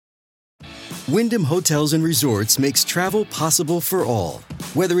Wyndham Hotels and Resorts makes travel possible for all.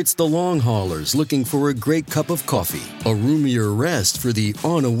 Whether it's the long haulers looking for a great cup of coffee, a roomier rest for the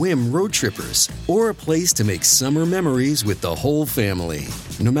on-a-whim road trippers, or a place to make summer memories with the whole family.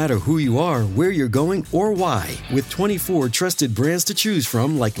 No matter who you are, where you're going, or why, with 24 trusted brands to choose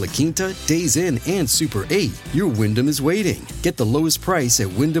from like La Quinta, Days Inn, and Super 8, your Wyndham is waiting. Get the lowest price at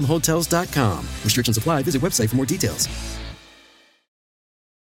WyndhamHotels.com. Restrictions apply. Visit website for more details.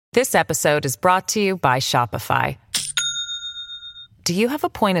 This episode is brought to you by Shopify. Do you have a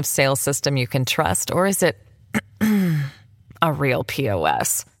point of sale system you can trust, or is it a real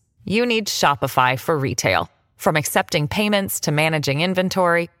POS? You need Shopify for retail. From accepting payments to managing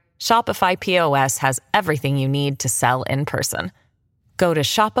inventory, Shopify POS has everything you need to sell in person. Go to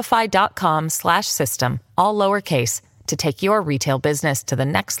shopify.com/system, all lowercase, to take your retail business to the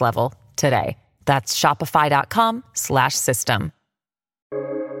next level today. That's shopify.com/system.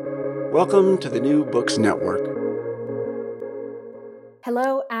 Welcome to the New Books Network.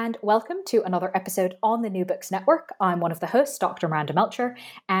 Hello and welcome to another episode on the New Books Network. I'm one of the hosts, Dr. Miranda Melcher,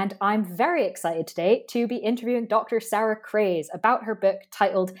 and I'm very excited today to be interviewing Dr. Sarah Craze about her book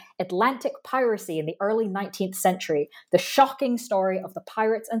titled Atlantic Piracy in the Early 19th Century, The Shocking Story of the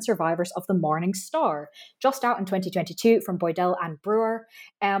Pirates and Survivors of the Morning Star, just out in 2022 from Boydell and Brewer.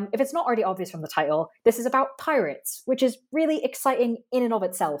 If it's not already obvious from the title, this is about pirates, which is really exciting in and of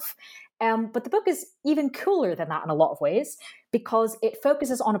itself. But the book is even cooler than that in a lot of ways, because it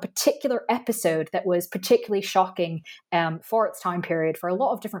focuses on a particular episode that was particularly shocking for its time period for a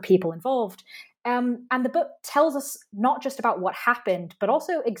lot of different people involved. And the book tells us not just about what happened, but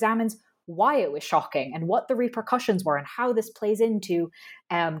also examines why it was shocking and what the repercussions were and how this plays into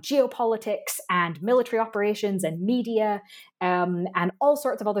geopolitics and military operations and media and all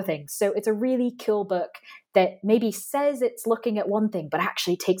sorts of other things. So it's a really cool book that maybe says it's looking at one thing, but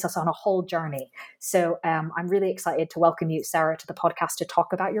actually takes us on a whole journey. So I'm really excited to welcome you, Sarah, to the podcast to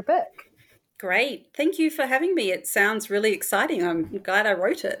talk about your book. Great. Thank you for having me. It sounds really exciting. I'm glad I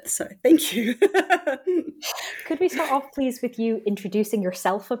wrote it. So thank you. Could we start off, please, with you introducing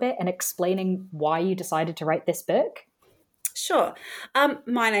yourself a bit and explaining why you decided to write this book? Sure.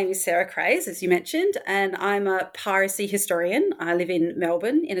 My name is Sarah Craze, as you mentioned, and I'm a piracy historian. I live in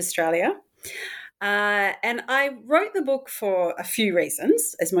Melbourne in Australia. And I wrote the book for a few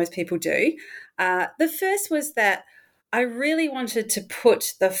reasons, as most people do. The first was that I really wanted to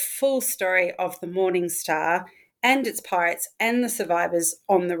put the full story of the Morning Star and its pirates and the survivors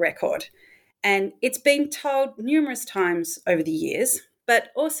on the record. And it's been told numerous times over the years, but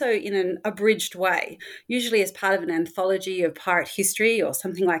also in an abridged way, usually as part of an anthology of pirate history or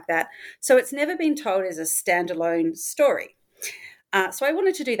something like that. So it's never been told as a standalone story. So I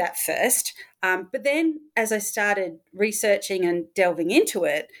wanted to do that first. But then as I started researching and delving into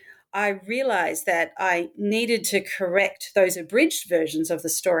it, I realized that I needed to correct those abridged versions of the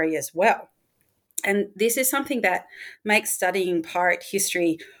story as well. And this is something that makes studying pirate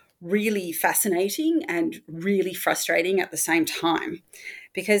history really fascinating and really frustrating at the same time,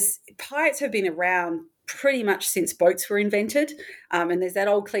 because pirates have been around pretty much since boats were invented. And there's that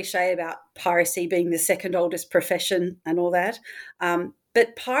old cliche about piracy being the second oldest profession and all that.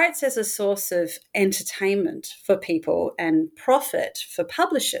 But pirates as a source of entertainment for people and profit for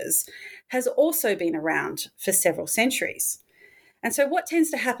publishers has also been around for several centuries. And so what tends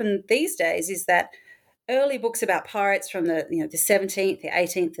to happen these days is that early books about pirates from the 17th, the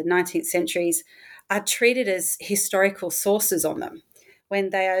 18th, and 19th centuries are treated as historical sources on them,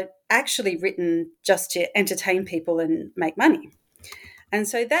 when they are actually written just to entertain people and make money. And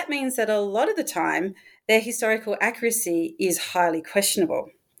so that means that a lot of the time, their historical accuracy is highly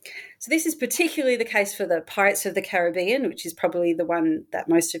questionable. So this is particularly the case for the Pirates of the Caribbean, which is probably the one that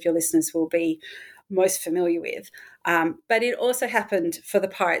most of your listeners will be most familiar with. But it also happened for the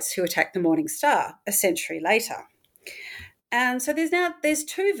pirates who attacked the Morning Star a century later. And so there's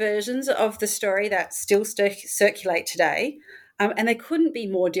two versions of the story that still circulate today, and they couldn't be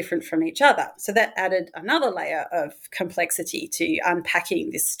more different from each other. So that added another layer of complexity to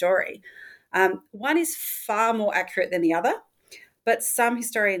unpacking this story. One is far more accurate than the other, but some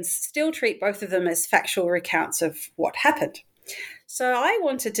historians still treat both of them as factual recounts of what happened. So I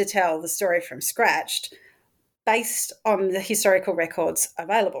wanted to tell the story from scratch based on the historical records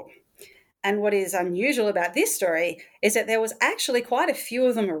available. And what is unusual about this story is that there was actually quite a few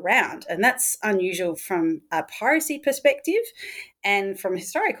of them around, and that's unusual from a piracy perspective and from a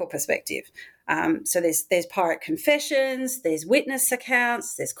historical perspective. So there's pirate confessions, there's witness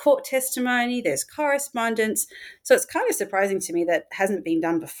accounts, there's court testimony, there's correspondence. So it's kind of surprising to me that hasn't been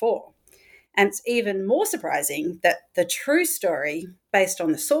done before. And it's even more surprising that the true story, based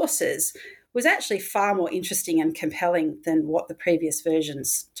on the sources, was actually far more interesting and compelling than what the previous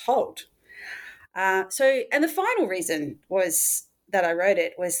versions told. And the final reason was that I wrote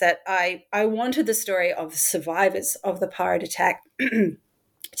it was that I wanted the story of the survivors of the pirate attack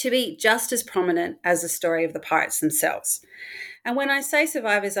to be just as prominent as the story of the pirates themselves. And when I say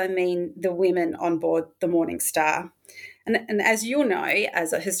survivors, I mean the women on board the Morning Star. And as you'll know,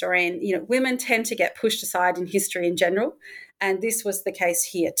 as a historian, women tend to get pushed aside in history in general, and this was the case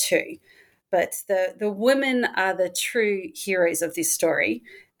here too. But the women are the true heroes of this story,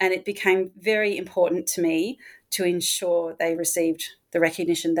 and it became very important to me to ensure they received the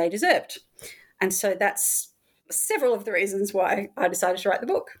recognition they deserved. And so that's several of the reasons why I decided to write the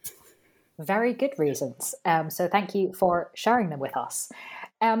book. Very good reasons. So thank you for sharing them with us.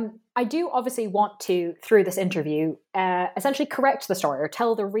 I do obviously want to, through this interview, essentially correct the story or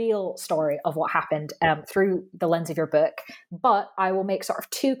tell the real story of what happened through the lens of your book. But I will make sort of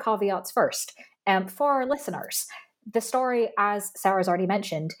two caveats first. For our listeners, the story, as Sarah's already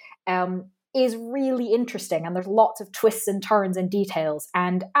mentioned, is really interesting, and there's lots of twists and turns and details.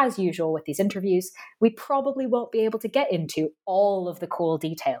 And as usual with these interviews, we probably won't be able to get into all of the cool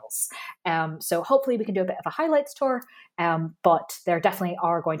details. So hopefully we can do a bit of a highlights tour, but there definitely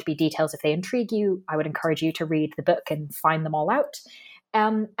are going to be details. If they intrigue you, I would encourage you to read the book and find them all out.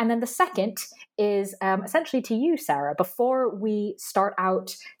 And then the second is essentially to you, Sarah. Before we start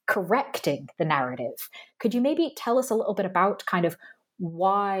out correcting the narrative, could you maybe tell us a little bit about kind of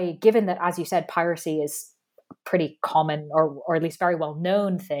why, given that, as you said, piracy is a pretty common or at least very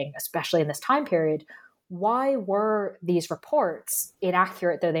well-known thing, especially in this time period, why were these reports,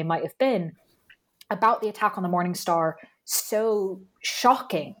 inaccurate though they might have been, about the attack on the Morning Star so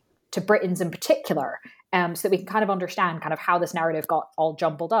shocking to Britons in particular, so that we can kind of understand kind of how this narrative got all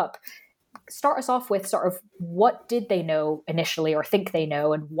jumbled up? Start us off with sort of what did they know initially or think they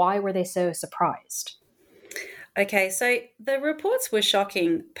know, and why were they so surprised? Okay, so the reports were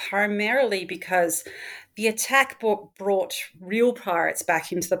shocking primarily because the attack brought real pirates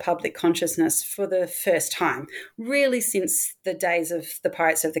back into the public consciousness for the first time, really since the days of the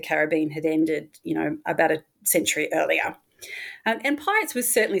Pirates of the Caribbean had ended, about a century earlier. And pirates were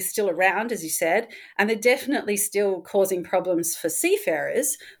certainly still around, as you said, and they're definitely still causing problems for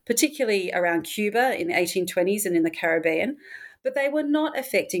seafarers, particularly around Cuba in the 1820s and in the Caribbean. But they were not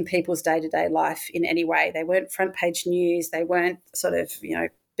affecting people's day-to-day life in any way. They weren't front-page news. They weren't sort of,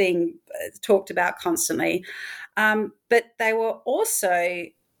 being talked about constantly. But they were also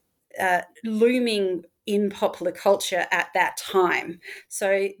looming in popular culture at that time.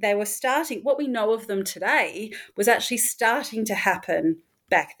 So they were starting, what we know of them today was actually starting to happen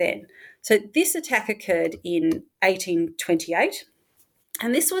back then. So this attack occurred in 1828.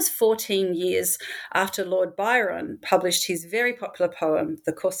 And this was 14 years after Lord Byron published his very popular poem,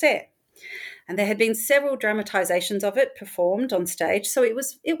 The Corsair. And there had been several dramatizations of it performed on stage, so it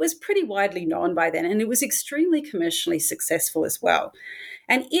was pretty widely known by then, and it was extremely commercially successful as well.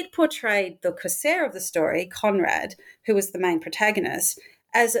 And it portrayed the Corsair of the story, Conrad, who was the main protagonist,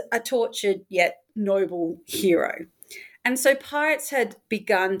 as a tortured yet noble hero. And so pirates had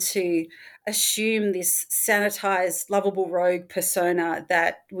begun to assume this sanitized, lovable rogue persona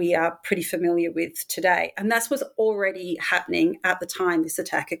that we are pretty familiar with today. And that was already happening at the time this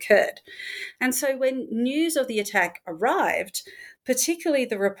attack occurred. And so when news of the attack arrived, particularly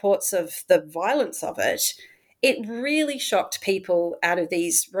the reports of the violence of it, it really shocked people out of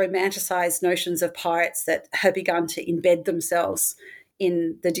these romanticized notions of pirates that had begun to embed themselves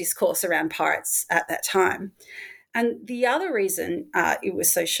in the discourse around pirates at that time. And the other reason it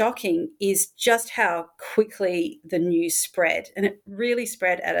was so shocking is just how quickly the news spread. And it really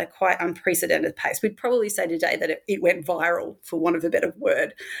spread at a quite unprecedented pace. We'd probably say today that it went viral, for want of a better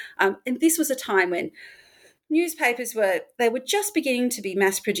word. And this was a time when newspapers were just beginning to be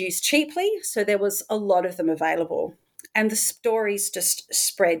mass-produced cheaply, so there was a lot of them available. And the stories just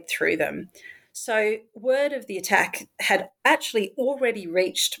spread through them. So word of the attack had actually already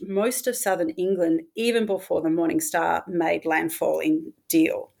reached most of southern England even before the Morning Star made landfall in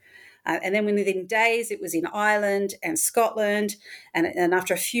Deal. And then within days, it was in Ireland and Scotland. And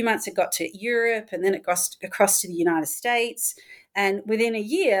after a few months, it got to Europe, and then it got across to the United States. And within a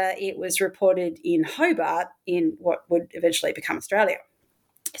year, it was reported in Hobart in what would eventually become Australia.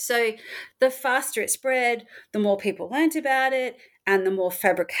 So the faster it spread, the more people learned about it, and the more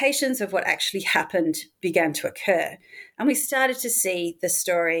fabrications of what actually happened began to occur. And we started to see the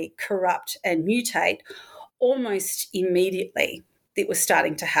story corrupt and mutate almost immediately. It was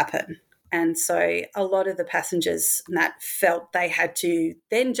starting to happen. And so a lot of the passengers that felt they had to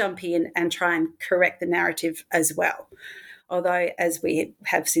then jump in and try and correct the narrative as well. although, as we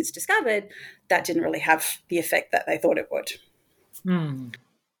have since discovered, that didn't really have the effect that they thought it would.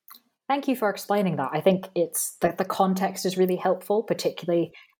 Thank you for explaining that. I think it's that the context is really helpful,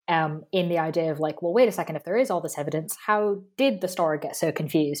 particularly in the idea of like, well, wait a second, if there is all this evidence, how did the story get so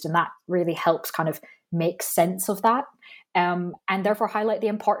confused? And that really helps kind of make sense of that. And therefore highlight the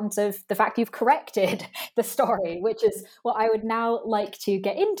importance of the fact you've corrected the story, which is what I would now like to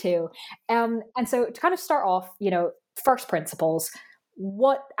get into. And so to kind of start off, first principles,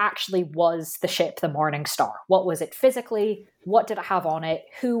 what actually was the ship, the Morning Star? What was it physically? What did it have on it?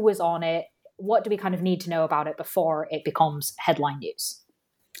 Who was on it? What do we kind of need to know about it before it becomes headline news?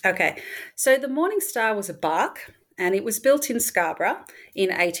 Okay, so the Morning Star was a bark, and it was built in Scarborough in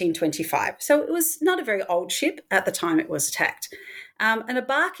 1825. So it was not a very old ship at the time it was attacked. And a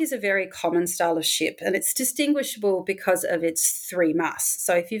bark is a very common style of ship, and it's distinguishable because of its three masts.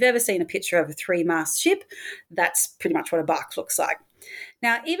 So if you've ever seen a picture of a three-mast ship, that's pretty much what a bark looks like.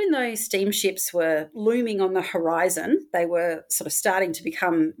 Now, even though steamships were looming on the horizon, they were sort of starting to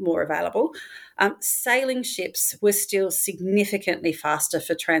become more available, sailing ships were still significantly faster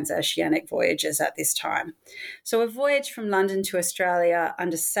for transoceanic voyages at this time. So a voyage from London to Australia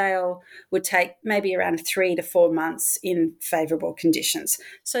under sail would take maybe around 3 to 4 months in favourable conditions.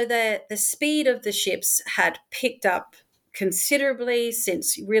 So the speed of the ships had picked up considerably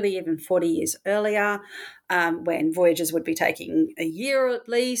since really even 40 years earlier, when voyages would be taking a year at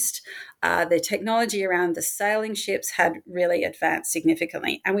least. The technology around the sailing ships had really advanced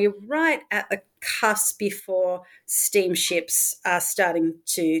significantly. And we're right at the cusp before steamships are starting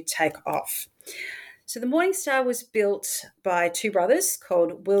to take off. So the Morning Star was built by two brothers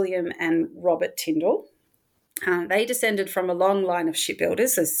called William and Robert Tyndall. They descended from a long line of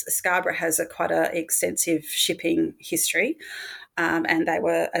shipbuilders, as Scarborough has quite an extensive shipping history, and they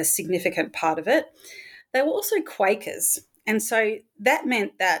were a significant part of it. They were also Quakers, and so that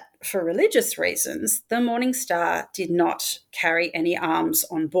meant that for religious reasons, the Morning Star did not carry any arms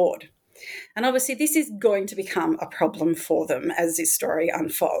on board. And obviously this is going to become a problem for them as this story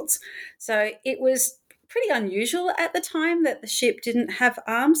unfolds. So it was pretty unusual at the time that the ship didn't have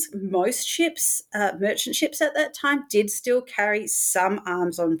arms. Most ships, merchant ships at that time, did still carry some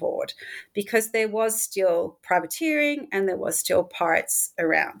arms on board because there was still privateering and there was still pirates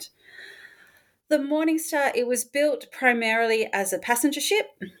around. The Morning Star, it was built primarily as a passenger ship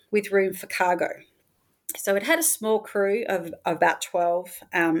with room for cargo. So it had a small crew of about 12,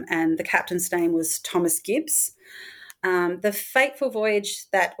 and the captain's name was Thomas Gibbs. The fateful voyage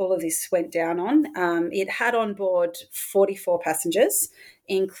that all of this went down on, it had on board 44 passengers,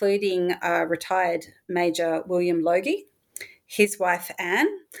 including retired Major William Logie, his wife Anne,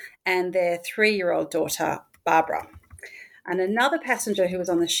 and their 3-year-old daughter Barbara. And another passenger who was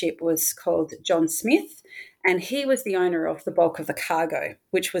on the ship was called John Smith, and he was the owner of the bulk of the cargo,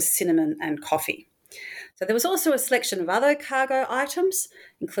 which was cinnamon and coffee. So there was also a selection of other cargo items,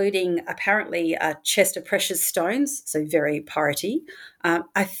 including apparently a chest of precious stones, so very piratey.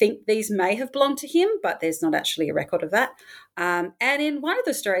 I think these may have belonged to him, but there's not actually a record of that. And in one of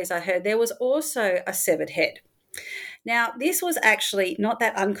the stories I heard, there was also a severed head. Now, this was actually not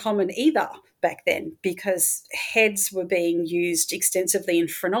that uncommon either back then, because heads were being used extensively in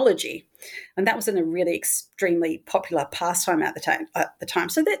phrenology, and that was a really extremely popular pastime at the time.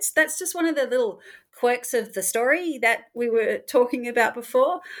 So that's just one of the little quirks of the story that we were talking about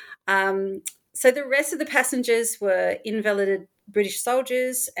before. So the rest of the passengers were invalided British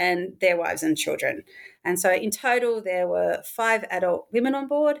soldiers and their wives and children. And so in total, there were 5 adult women on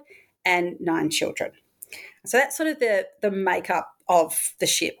board and 9 children. So that's sort of the makeup of the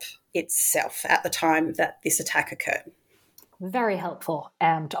ship itself at the time that this attack occurred. Very helpful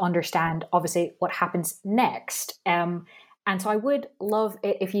to understand, obviously, what happens next. And so I would love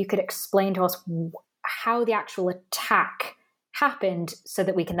it if you could explain to us how the actual attack happened so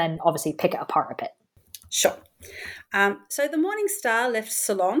that we can then obviously pick it apart a bit. Sure. So the Morning Star left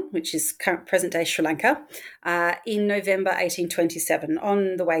Ceylon, which is present-day Sri Lanka, in November 1827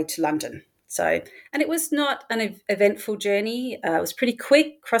 on the way to London. So, and it was not an eventful journey. It was pretty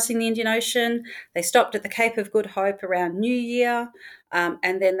quick, crossing the Indian Ocean. They stopped at the Cape of Good Hope around New Year,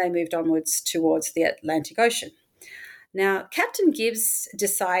 and then they moved onwards towards the Atlantic Ocean. Now, Captain Gibbs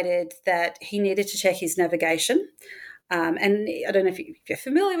decided that he needed to check his navigation. And I don't know if you're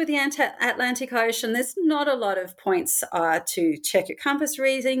familiar with the Atlantic Ocean. There's not a lot of points to check your compass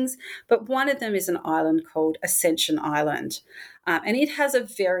readings, but one of them is an island called Ascension Island. And it has a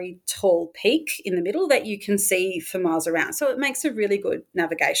very tall peak in the middle that you can see for miles around. So it makes a really good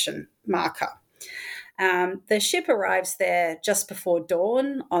navigation marker. The ship arrives there just before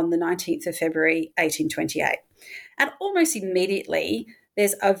dawn on the 19th of February, 1828. And almost immediately,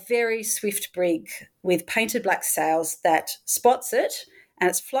 there's a very swift brig with painted black sails that spots it, and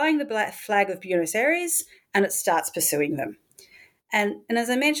it's flying the black flag of Buenos Aires, and it starts pursuing them. And as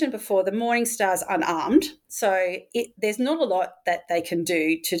I mentioned before, the Morning Star's unarmed, so there's not a lot that they can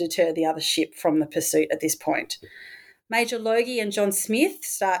do to deter the other ship from the pursuit at this point. Major Logie and John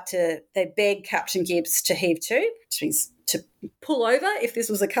Smith they beg Captain Gibbs to heave to, which means to pull over if this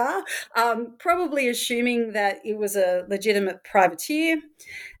was a car, probably assuming that it was a legitimate privateer.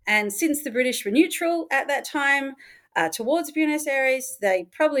 And since the British were neutral at that time towards Buenos Aires, they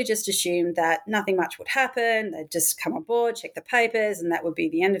probably just assumed that nothing much would happen. They'd just come on board, check the papers, and that would be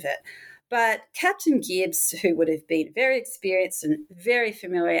the end of it. But Captain Gibbs, who would have been very experienced and very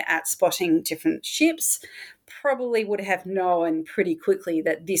familiar at spotting different ships, probably would have known pretty quickly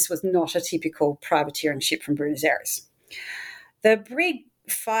that this was not a typical privateering ship from Buenos Aires. The brig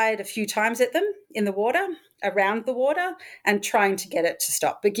fired a few times at them in the water, around the water, and trying to get it to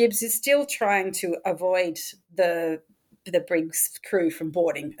stop. But Gibbs is still trying to avoid the brig's crew from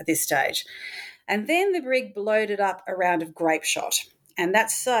boarding at this stage. And then the brig loaded up a round of grape shot. And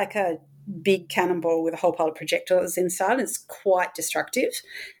that's like a big cannonball with a whole pile of projectiles inside. It's quite destructive.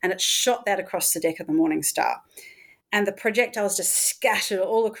 And it shot that across the deck of the Morning Star. And the projectiles just scattered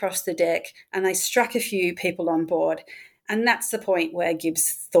all across the deck, and they struck a few people on board. And that's the point where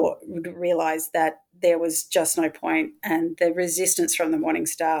Gibbs realised that there was just no point, and the resistance from the Morning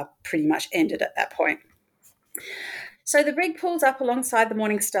Star pretty much ended at that point. So the brig pulls up alongside the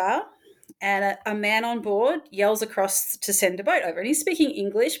Morning Star, and a man on board yells across to send a boat over. And he's speaking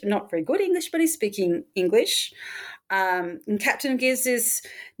English, but not very good English, but he's speaking English. And Captain Gibbs is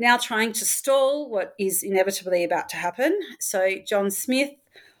now trying to stall what is inevitably about to happen. So John Smith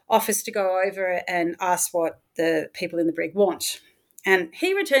offers to go over and ask what the people in the brig want. And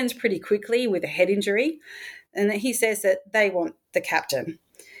he returns pretty quickly with a head injury, and he says that they want the captain.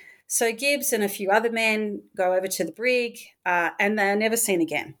 So Gibbs and a few other men go over to the brig, and they are never seen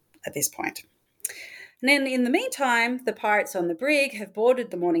again at this point. And then in the meantime, the pirates on the brig have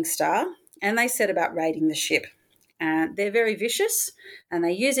boarded the Morning Star, and they set about raiding the ship. And they're very vicious, and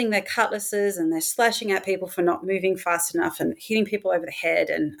they're using their cutlasses, and they're slashing at people for not moving fast enough and hitting people over the head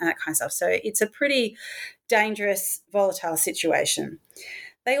and that kind of stuff. So it's a pretty dangerous, volatile situation.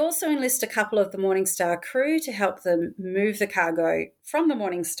 They also enlist a couple of the Morning Star crew to help them move the cargo from the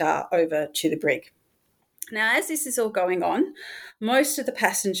Morning Star over to the brig. Now, as this is all going on, most of the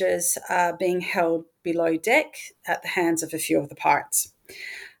passengers are being held below deck at the hands of a few of the pirates.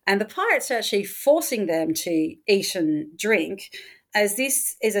 And the pirates are actually forcing them to eat and drink, as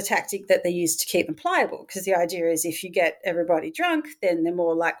this is a tactic that they use to keep them pliable, because the idea is if you get everybody drunk, then they're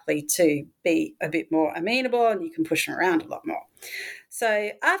more likely to be a bit more amenable and you can push them around a lot more.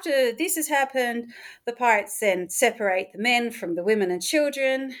 So after this has happened, the pirates then separate the men from the women and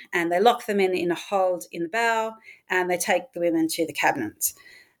children, and they lock the men in a hold in the bow, and they take the women to the cabins.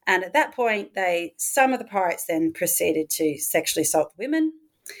 And at that point, some of the pirates then proceeded to sexually assault the women.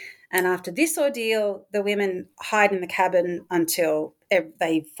 And after this ordeal, the women hide in the cabin until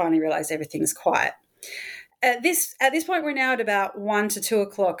they finally realise everything's quiet. At this point, we're now at about 1 to 2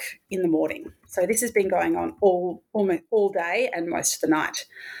 o'clock in the morning. So this has been going on almost all day and most of the night.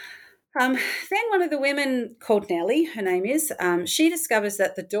 Then one of the women, called Nellie, her name is, she discovers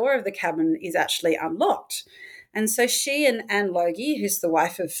that the door of the cabin is actually unlocked. And so she and Anne Logie, who's the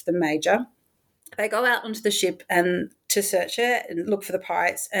wife of the major, they go out onto the ship and to search it and look for the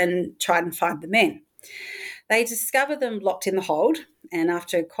pirates and try and find the men. They discover them locked in the hold, and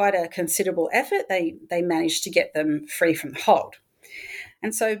after quite a considerable effort, they manage to get them free from the hold.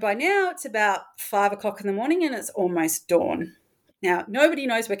 And so by now it's about 5 o'clock in the morning and it's almost dawn. Now, nobody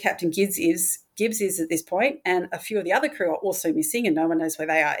knows where Captain Gibbs is at this point, and a few of the other crew are also missing and no one knows where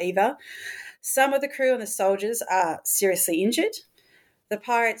they are either. Some of the crew and the soldiers are seriously injured. The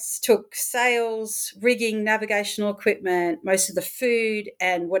pirates took sails, rigging, navigational equipment, most of the food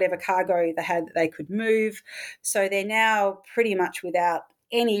and whatever cargo they had that they could move. So they're now pretty much without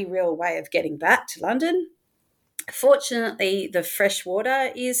any real way of getting back to London. Fortunately, the fresh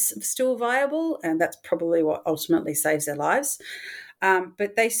water is still viable, and that's probably what ultimately saves their lives.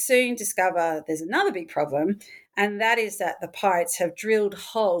 But they soon discover there's another big problem, and that is that the pirates have drilled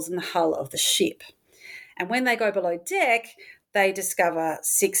holes in the hull of the ship. And when they go below deck, they discover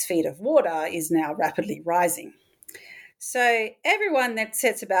 6 feet of water is now rapidly rising. So everyone that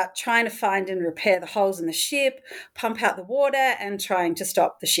sets about trying to find and repair the holes in the ship, pump out the water, and trying to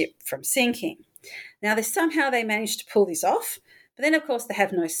stop the ship from sinking. Now, somehow they manage to pull this off, but then, of course, they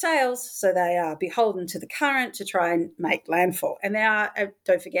have no sails, so they are beholden to the current to try and make landfall. And they are,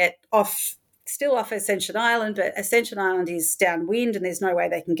 don't forget, off still off Ascension Island, but Ascension Island is downwind and there's no way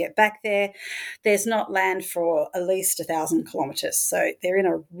they can get back there. There's not land for at least 1,000 kilometres, so they're in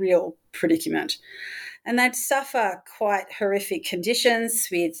a real predicament. And they'd suffer quite horrific conditions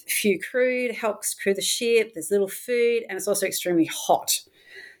with few crew to help crew the ship. There's little food, and it's also extremely hot.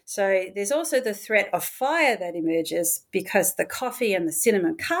 So there's also the threat of fire that emerges because the coffee and the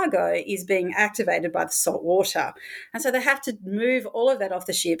cinnamon cargo is being activated by the salt water. And so they have to move all of that off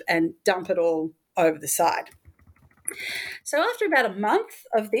the ship and dump it all over the side. So after about a month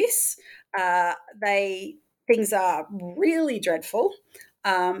of this, things are really dreadful.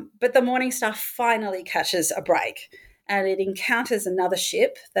 But the Morning Star finally catches a break and it encounters another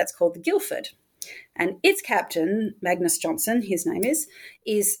ship that's called the Guildford. And its captain, Magnus Johnson, his name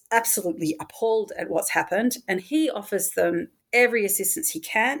is absolutely appalled at what's happened, and he offers them every assistance he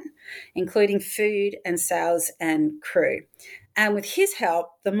can, including food and sails and crew. And with his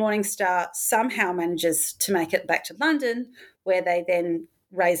help, the Morning Star somehow manages to make it back to London, where they then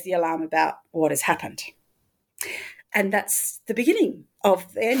raise the alarm about what has happened. And that's the beginning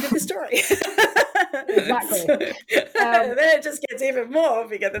of the end of the story. Exactly. Then it just gets even more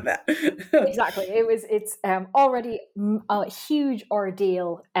bigger than that. Exactly. It's already a huge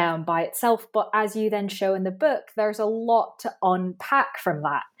ordeal by itself, but as you then show in the book, there's a lot to unpack from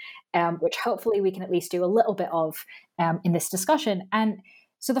that, which hopefully we can at least do a little bit of in this discussion. And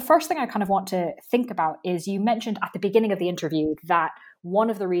so the first thing I kind of want to think about is you mentioned at the beginning of the interview that one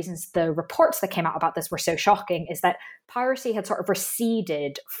of the reasons the reports that came out about this were so shocking is that piracy had sort of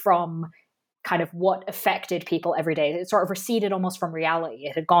receded from kind of what affected people every day. It sort of receded almost from reality.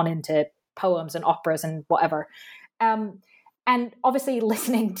 It had gone into poems and operas and whatever. And obviously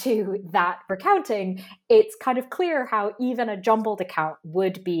listening to that recounting, it's kind of clear how even a jumbled account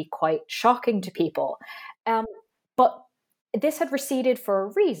would be quite shocking to people. But this had receded for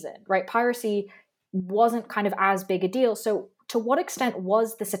a reason, right? Piracy wasn't kind of as big a deal. So to what extent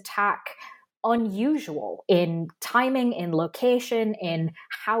was this attack unusual in timing, in location, in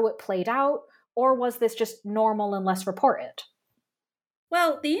how it played out? Or was this just normal and less reported?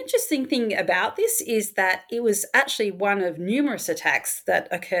 Well, the interesting thing about this is that it was actually one of numerous attacks that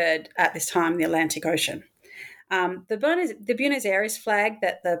occurred at this time in the Atlantic Ocean. The Buenos Aires flag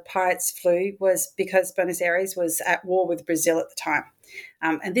that the pirates flew was because Buenos Aires was at war with Brazil at the time.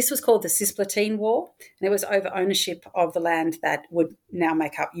 And this was called the Cisplatin War, and it was over ownership of the land that would now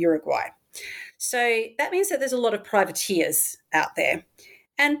make up Uruguay. So that means that there's a lot of privateers out there.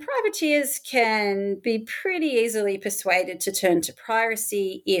 And privateers can be pretty easily persuaded to turn to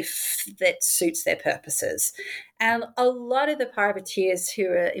piracy if that suits their purposes. And a lot of the privateers who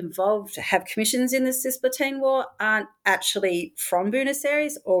are involved have commissions in the Cisplatin War aren't actually from Buenos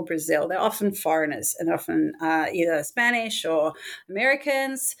Aires or Brazil. They're often foreigners, and they're often either Spanish or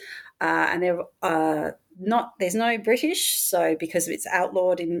Americans, and they're there's no British, so because it's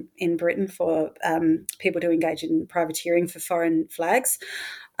outlawed in Britain for people to engage in privateering for foreign flags.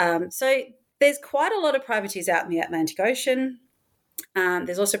 So there's quite a lot of privateers out in the Atlantic Ocean.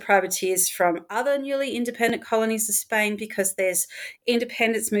 There's also privateers from other newly independent colonies of Spain because there's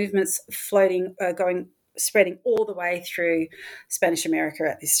independence movements spreading all the way through Spanish America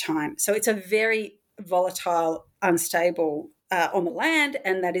at this time. So it's a very volatile, unstable on the land,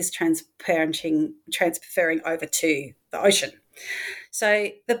 and that is transferring over to the ocean. So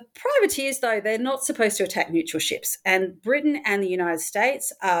the privateers, though, they're not supposed to attack neutral ships, and Britain and the United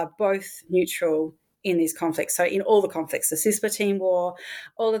States are both neutral in these conflicts. So in all the conflicts, the Cisplatin War,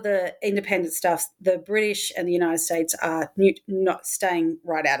 all of the independent stuff, the British and the United States are not staying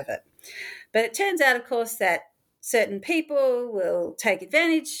right out of it. But it turns out, of course, that certain people will take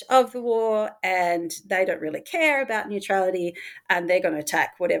advantage of the war and they don't really care about neutrality, and they're going to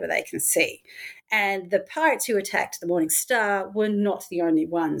attack whatever they can see. And the pirates who attacked the Morning Star were not the only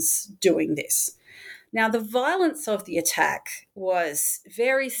ones doing this. Now, the violence of the attack was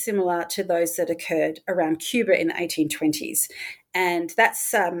very similar to those that occurred around Cuba in the 1820s. And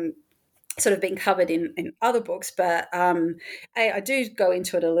that's sort of been covered in other books, but I do go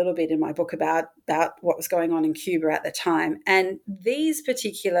into it a little bit in my book about what was going on in Cuba at the time. And these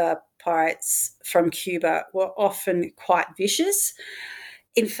particular pirates from Cuba were often quite vicious.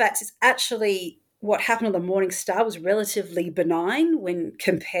 In fact, it's actually what happened on the Morning Star was relatively benign when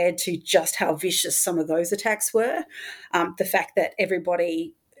compared to just how vicious some of those attacks were. The fact that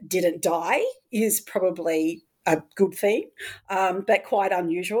everybody didn't die is probably a good thing, but quite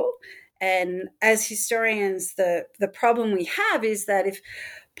unusual. And as historians, the problem we have is that if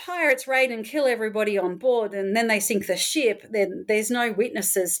pirates raid and kill everybody on board and then they sink the ship, then there's no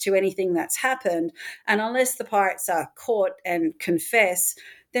witnesses to anything that's happened. And unless the pirates are caught and confess,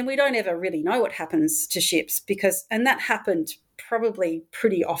 then we don't ever really know what happens to ships and that happened probably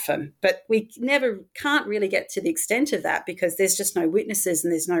pretty often, but we can't really get to the extent of that because there's just no witnesses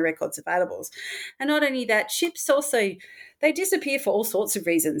and there's no records available. And not only that, ships also, they disappear for all sorts of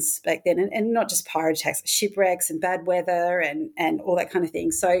reasons back then, and not just pirate attacks, shipwrecks and bad weather and all that kind of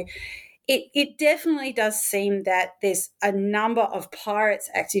thing. So it definitely does seem that there's a number of pirates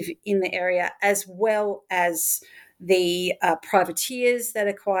active in the area, as well as the privateers that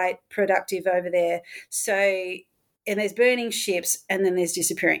are quite productive over there. So, and there's burning ships and then there's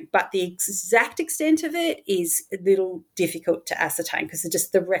disappearing. But the exact extent of it is a little difficult to ascertain because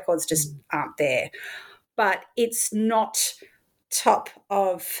the records just aren't there. But it's not top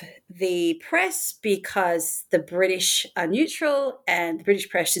of the press because the British are neutral and the British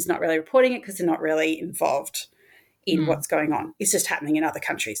press is not really reporting it because they're not really involved in what's going on. It's just happening in other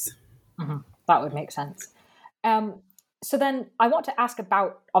countries. Mm-hmm. That would make sense. So then I want to ask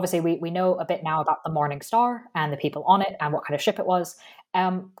about, obviously we know a bit now about the Morning Star and the people on it and what kind of ship it was.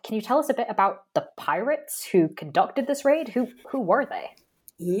 Can you tell us a bit about the pirates who conducted this raid? Who were they?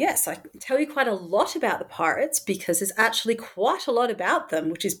 Yes, I can tell you quite a lot about the pirates because there's actually quite a lot about them,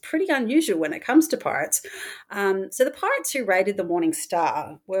 which is pretty unusual when it comes to pirates. So the pirates who raided the Morning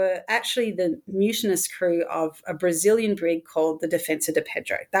Star were actually the mutinous crew of a Brazilian brig called the Defensa de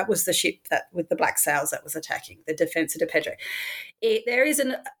Pedro. That was the ship that with the black sails that was attacking, the Defensa de Pedro. There is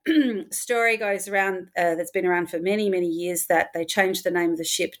a story goes around that's been around for many, many years that they changed the name of the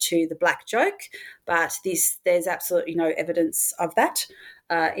ship to the Black Joke, but there's absolutely no evidence of that.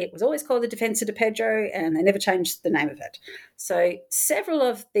 It was always called the Defensa de Pedro, and they never changed the name of it. So several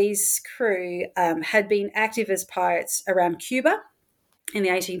of these crew had been active as pirates around Cuba in the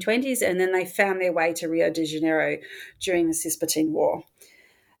 1820s, and then they found their way to Rio de Janeiro during the Cisplatin War.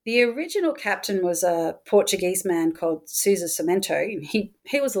 The original captain was a Portuguese man called Sousa Cimento.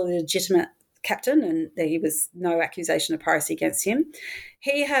 He was a legitimate captain and there was no accusation of piracy against him.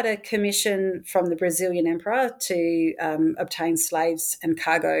 He had a commission from the Brazilian emperor to obtain slaves and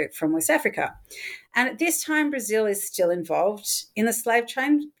cargo from West Africa. And at this time, Brazil is still involved in the slave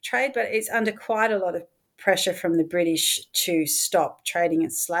trade, but it's under quite a lot of pressure from the British to stop trading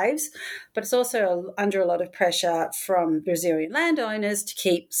in slaves, but it's also under a lot of pressure from Brazilian landowners to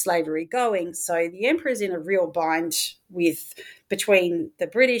keep slavery going. So the emperor's in a real bind between the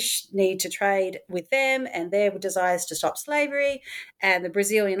British need to trade with them and their desires to stop slavery and the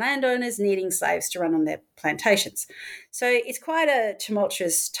Brazilian landowners needing slaves to run on their plantations. So it's quite a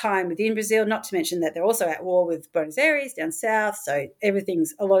tumultuous time within Brazil, not to mention that they're also at war with Buenos Aires down south. So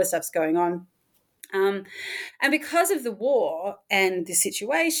a lot of stuff's going on. And because of the war and the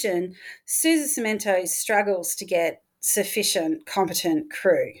situation, Sousa Cimento struggles to get sufficient competent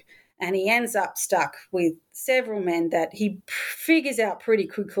crew. And he ends up stuck with several men that he figures out pretty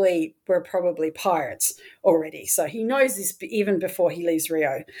quickly were probably pirates already. So he knows this even before he leaves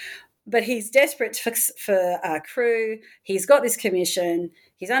Rio. But he's desperate for crew. He's got this commission.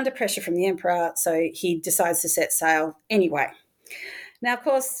 He's under pressure from the emperor. So he decides to set sail anyway. Now, of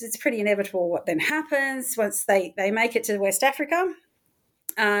course, it's pretty inevitable what then happens once they make it to West Africa.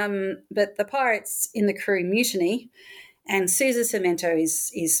 But the pirates in the crew mutiny, and Sousa Cimento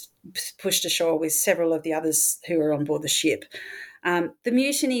is pushed ashore with several of the others who are on board the ship. The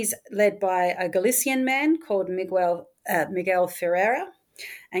mutiny is led by a Galician man called Miguel Ferreira,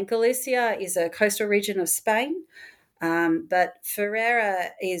 and Galicia is a coastal region of Spain. But Ferreira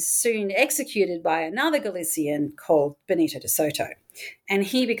is soon executed by another Galician called Benito de Soto, and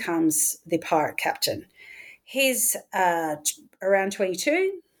he becomes the pirate captain. He's around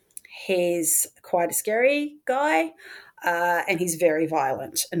 22. He's quite a scary guy, and he's very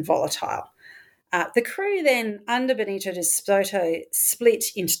violent and volatile. The crew then, under Benito de Soto, split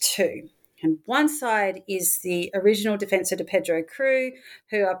into two. And one side is the original Defensa de Pedro crew,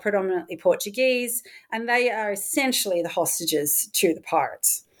 who are predominantly Portuguese, and they are essentially the hostages to the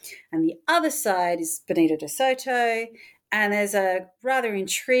pirates. And the other side is Benito de Soto, and there's a rather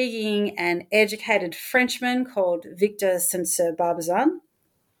intriguing and educated Frenchman called Victor Sancer Barbazan.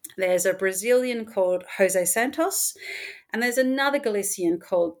 There's a Brazilian called Jose Santos, and there's another Galician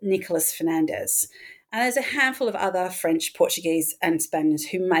called Nicolas Fernandez. And there's a handful of other French, Portuguese, and Spaniards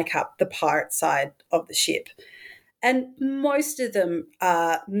who make up the pirate side of the ship. And most of them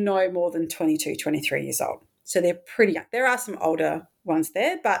are no more than 22, 23 years old. So they're pretty young. There are some older ones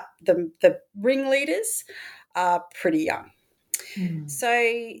there, but the ringleaders are pretty young.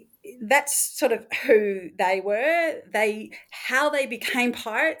 So that's sort of who they were. How they became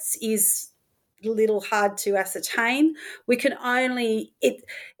pirates is little hard to ascertain. We can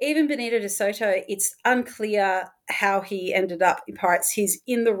even Benito de Soto, it's unclear how he ended up in pirates. He's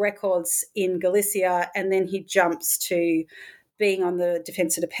in the records in Galicia, and then he jumps to being on the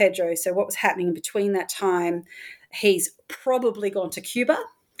Defensa de Pedro. So what was happening in between that time? He's probably gone to Cuba.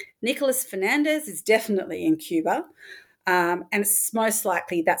 Nicolas Fernandez is definitely in Cuba. And it's most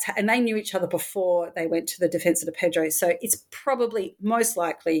likely and they knew each other before they went to the Defensa de Pedro. So it's probably most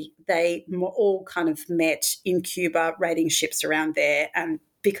likely they all kind of met in Cuba, raiding ships around there. And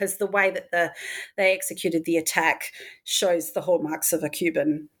because the way that they executed the attack shows the hallmarks of a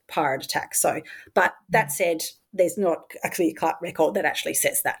Cuban pirate attack. So, but that said, there's not a clear-cut record that actually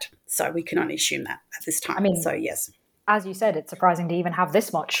says that. So we can only assume that at this time. So yes. As you said, it's surprising to even have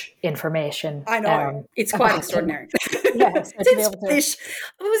this much information. I know. It's quite extraordinary. Yes. It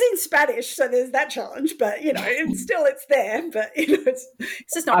was in Spanish, so there's that challenge. But, it's there. But, it's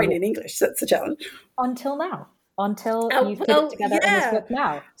just not written in English. So that's the challenge. Until now. You've put it together in this book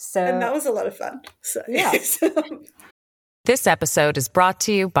now. So, and that was a lot of fun. So, yeah. This episode is brought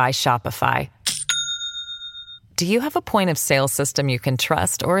to you by Shopify. Do you have a point of sale system you can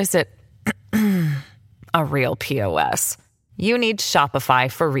trust, or is it a real POS? You need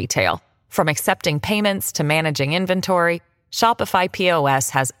Shopify for retail. From accepting payments to managing inventory, Shopify POS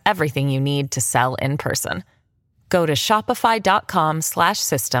has everything you need to sell in person. Go to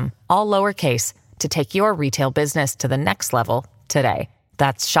shopify.com/system, all lowercase, to take your retail business to the next level today.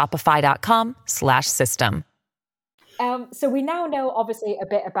 That's shopify.com/system. So we now know, obviously, a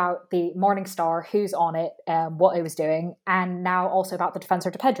bit about the Morning Star, who's on it, what it was doing, and now also about the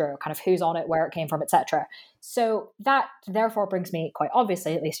Defensor de Pedro, kind of who's on it, where it came from, etc. So that therefore brings me, quite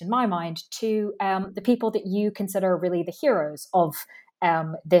obviously, at least in my mind, to the people that you consider really the heroes of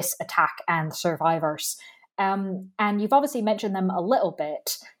this attack and the survivors. And you've obviously mentioned them a little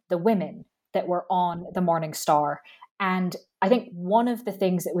bit, the women that were on the Morning Star. And I think one of the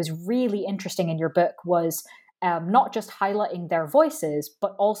things that was really interesting in your book was not just highlighting their voices,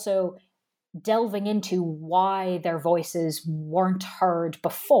 but also delving into why their voices weren't heard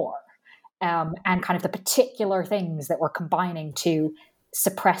before, and kind of the particular things that were combining to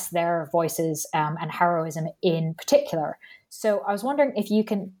suppress their voices and heroism in particular. So I was wondering if you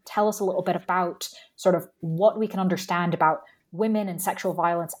can tell us a little bit about sort of what we can understand about women and sexual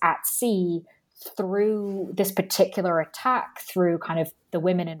violence at sea through this particular attack, through kind of the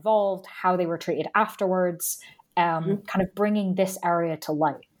women involved, how they were treated afterwards, kind of bringing this area to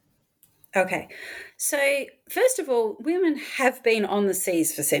light. Okay. So first of all, women have been on the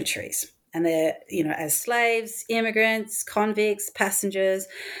seas for centuries. And they're, as slaves, immigrants, convicts, passengers,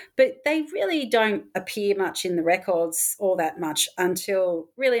 but they really don't appear much in the records all that much until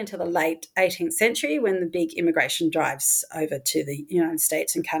the late 18th century, when the big immigration drives over to the United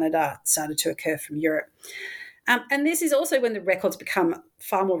States and Canada started to occur from Europe. And this is also when the records become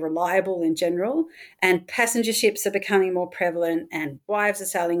far more reliable in general, and passenger ships are becoming more prevalent, and wives are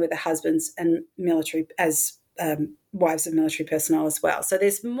sailing with their husbands and military as wives of military personnel as well. So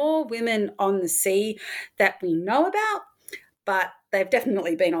there's more women on the sea that we know about, but they've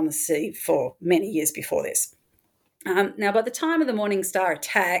definitely been on the sea for many years before this. Now, by the time of the Morning Star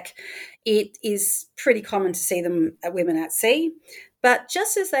attack, it is pretty common to see women at sea. But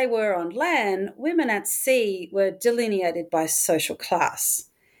just as they were on land, women at sea were delineated by social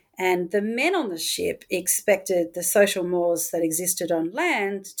class. And the men on the ship expected the social mores that existed on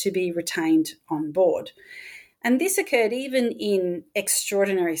land to be retained on board. And this occurred even in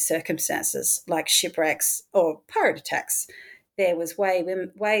extraordinary circumstances like shipwrecks or pirate attacks. There was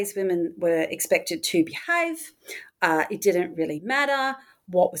ways women were expected to behave. It didn't really matter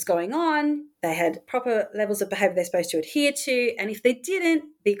what was going on. They had proper levels of behaviour they're supposed to adhere to. And if they didn't,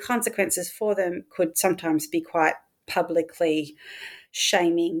 the consequences for them could sometimes be quite publicly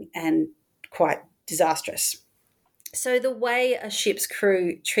shaming and quite disastrous. So the way a ship's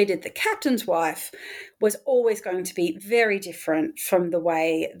crew treated the captain's wife was always going to be very different from the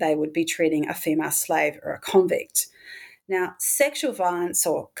way they would be treating a female slave or a convict. Now, sexual violence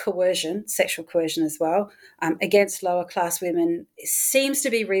or coercion, sexual coercion as well, against lower class women seems to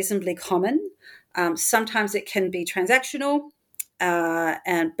be reasonably common. Sometimes it can be transactional,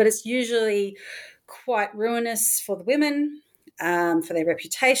 but it's usually quite ruinous for the women, for their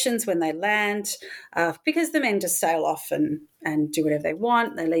reputations when they land, because the men just sail off and do whatever they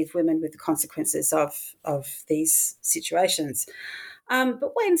want. They leave women with the consequences of these situations.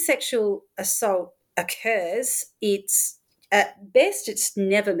 But when sexual assault occurs, it's at best it's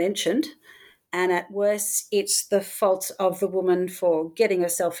never mentioned, and at worst it's the fault of the woman for getting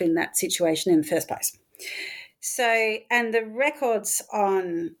herself in that situation in the first place. So, and the records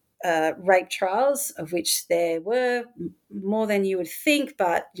on rape trials, of which there were more than you would think,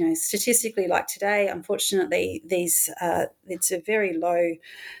 but statistically, like today, unfortunately, it's a very low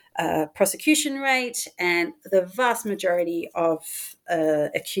prosecution rate, and the vast majority of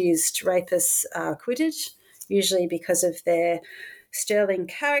accused rapists are acquitted, usually because of their sterling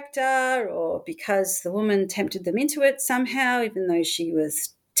character or because the woman tempted them into it somehow, even though she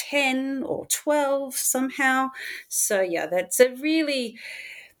was 10 or 12 somehow. So, yeah, that's a really...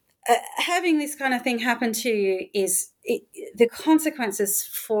 having this kind of thing happen to you the consequences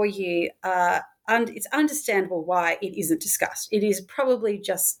for you are, it's understandable why it isn't discussed. It is probably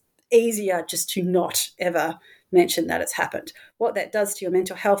just easier just to not ever mention that it's happened. What that does to your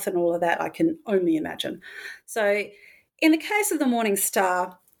mental health and all of that, I can only imagine. So in the case of the Morning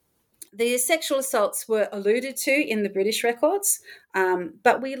Star, the sexual assaults were alluded to in the British records,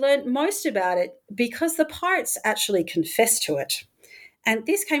 but we learned most about it because the pirates actually confessed to it. And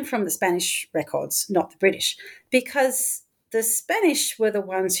this came from the Spanish records, not the British, because the Spanish were the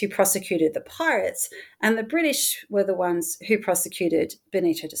ones who prosecuted the pirates and the British were the ones who prosecuted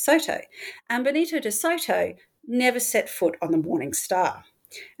Benito de Soto. And Benito de Soto never set foot on the Morning Star.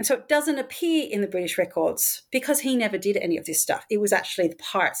 And so it doesn't appear in the British records because he never did any of this stuff. It was actually the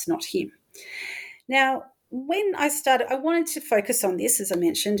pirates, not him. Now, when I started, I wanted to focus on this. As I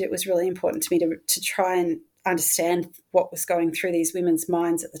mentioned, it was really important to me to try and understand what was going through these women's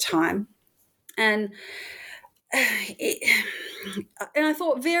minds at the time. And I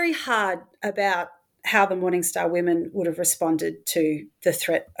thought very hard about how the Morning Star women would have responded to the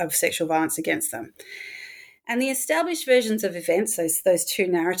threat of sexual violence against them. And the established versions of events, those two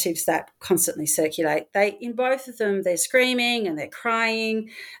narratives that constantly circulate, in both of them, they're screaming and they're crying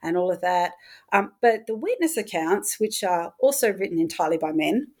and all of that. But the witness accounts, which are also written entirely by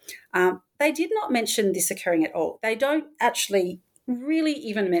men, they did not mention this occurring at all. They don't actually really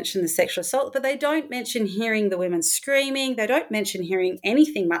even mention the sexual assault, but they don't mention hearing the women screaming. They don't mention hearing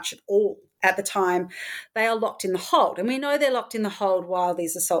anything much at all at the time they are locked in the hold. And we know they're locked in the hold while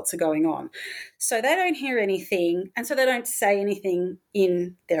these assaults are going on. So they don't hear anything, and so they don't say anything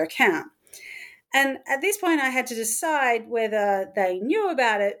in their account. And at this point, I had to decide whether they knew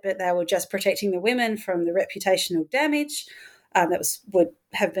about it, but they were just protecting the women from the reputational damage would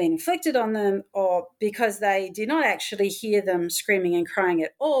have been inflicted on them, or because they did not actually hear them screaming and crying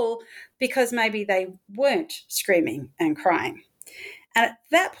at all, because maybe they weren't screaming and crying. And at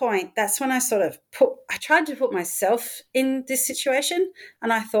that point, that's when I I tried to put myself in this situation,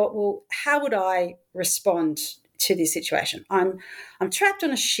 and I thought, well, how would I respond to this situation? I'm trapped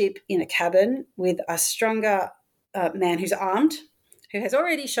on a ship in a cabin with a stronger man who's armed, who has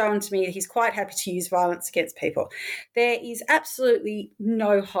already shown to me that he's quite happy to use violence against people. There is absolutely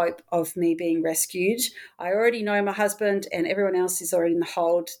no hope of me being rescued. I already know my husband and everyone else is already in the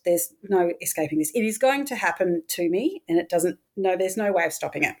hold. There's no escaping this. It is going to happen to me, and there's no way of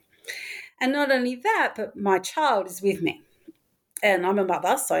stopping it. And not only that, but my child is with me. And I'm a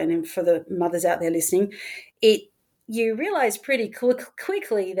mother, so for the mothers out there listening, you realise pretty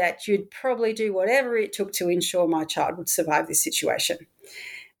quickly that you'd probably do whatever it took to ensure my child would survive this situation.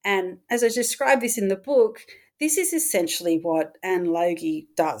 And as I describe this in the book, this is essentially what Anne Logie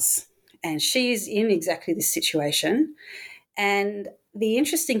does. And she is in exactly this situation. And the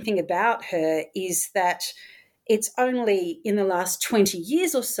interesting thing about her is that it's only in the last 20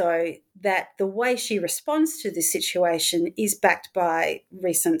 years or so that the way she responds to this situation is backed by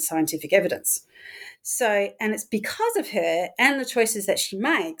recent scientific evidence. So, and it's because of her and the choices that she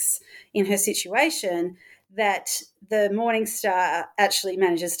makes in her situation that the Morning Star actually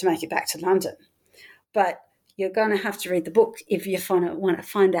manages to make it back to London. But you're going to have to read the book if you want to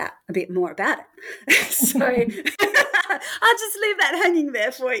find out a bit more about it. So I'll just leave that hanging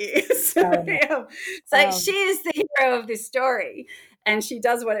there for you. She is the hero of this story, and she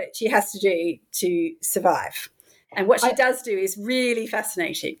does what she has to do to survive. And what she does do is really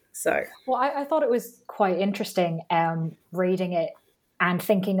fascinating. I thought it was quite interesting reading it and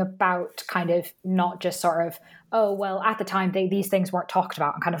thinking about kind of not just sort of, oh, well, at the time these things weren't talked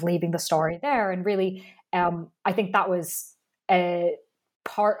about, and kind of leaving the story there. And really, I think that was a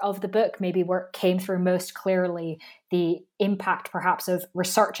part of the book maybe where it came through most clearly, the impact perhaps of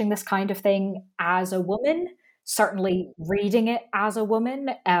researching this kind of thing as a woman, certainly reading it as a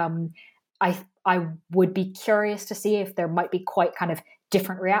woman. I would be curious to see if there might be quite kind of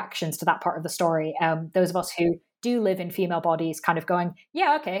different reactions to that part of the story. Those of us who do live in female bodies kind of going,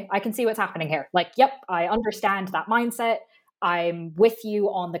 yeah, okay, I can see what's happening here. Like, yep, I understand that mindset. I'm with you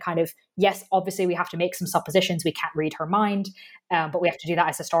on the kind of, yes, obviously we have to make some suppositions. We can't read her mind, but we have to do that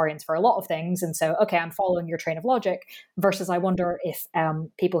as historians for a lot of things. And so, okay, I'm following your train of logic, versus I wonder if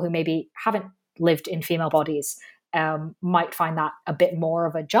people who maybe haven't lived in female bodies might find that a bit more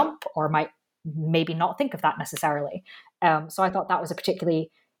of a jump, or might maybe not think of that necessarily. So I thought that was a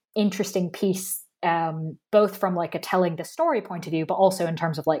particularly interesting piece, both from like a telling the story point of view, but also in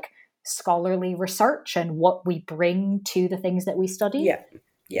terms of like scholarly research and what we bring to the things that we study.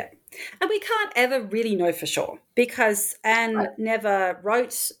 Yeah. And we can't ever really know for sure, because Anne never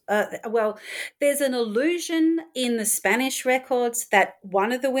wrote, well, there's an illusion in the Spanish records that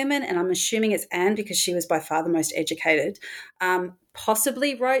one of the women, and I'm assuming it's Anne because she was by far the most educated,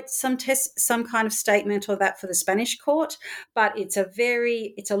 possibly wrote some kind of statement or that for the Spanish court, but it's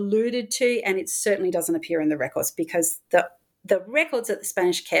alluded to, and it certainly doesn't appear in the records, because the records that the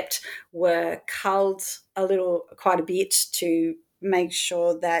Spanish kept were culled quite a bit to make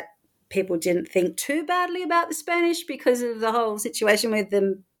sure that people didn't think too badly about the Spanish because of the whole situation with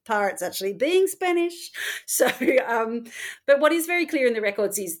them pirates actually being Spanish. So, but what is very clear in the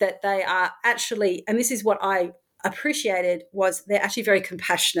records is that they are actually, and this is what I appreciated, was they're actually very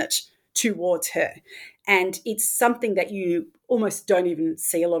compassionate towards her. And it's something that you almost don't even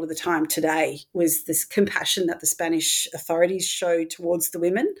see a lot of the time today, was this compassion that the Spanish authorities show towards the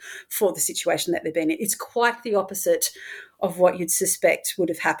women for the situation that they've been in. It's quite the opposite of what you'd suspect would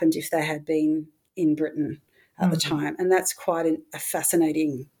have happened if they had been in Britain at the time. And that's quite a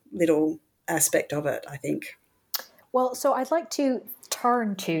fascinating little aspect of it, I think. Well, so I'd like to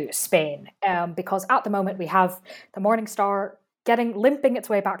turn to Spain, because at the moment we have the Morning Star limping its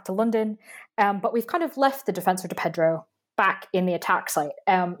way back to London, but we've kind of left the Defensor de Pedro back in the attack site.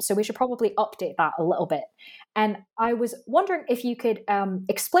 So we should probably update that a little bit. And I was wondering if you could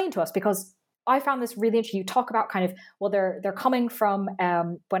explain to us, because I found this really interesting. You talk about kind of, well, they're coming from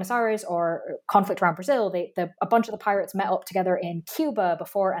Buenos Aires or conflict around Brazil. A bunch of the pirates met up together in Cuba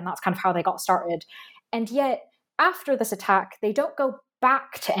before, and that's kind of how they got started. And yet, after this attack, they don't go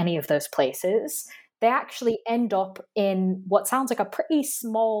back to any of those places. They actually end up in what sounds like a pretty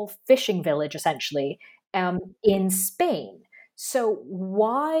small fishing village, essentially, in Spain. So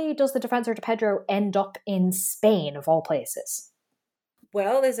why does the Defensor de Pedro end up in Spain, of all places?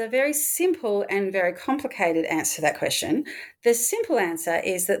 Well, there's a very simple and very complicated answer to that question. The simple answer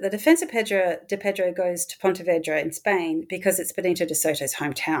is that the Defensor de Pedro goes to Pontevedra in Spain because it's Benito de Soto's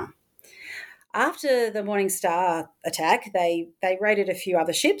hometown. After the Morning Star attack, they raided a few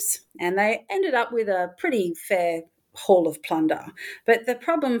other ships, and they ended up with a pretty fair haul of plunder. But the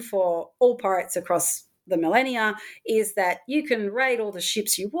problem for all pirates across the millennia is that you can raid all the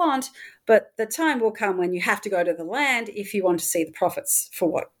ships you want, but the time will come when you have to go to the land if you want to see the profits for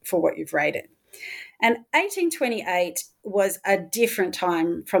what you've raided. And 1828 was a different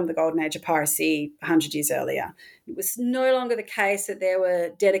time from the golden age of piracy 100 years earlier. It was no longer the case that there were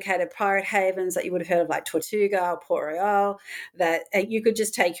dedicated pirate havens that you would have heard of, like Tortuga or Port Royal, that you could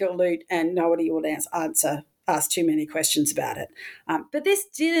just take your loot and nobody would ask too many questions about it. But this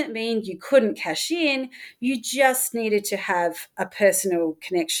didn't mean you couldn't cash in. You just needed to have a personal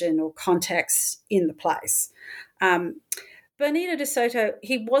connection or contacts in the place. Benito de Soto,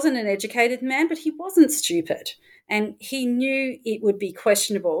 he wasn't an educated man, but he wasn't stupid. And he knew it would be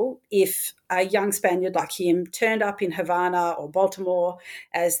questionable if a young Spaniard like him turned up in Havana or Baltimore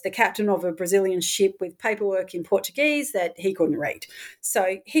as the captain of a Brazilian ship with paperwork in Portuguese that he couldn't read.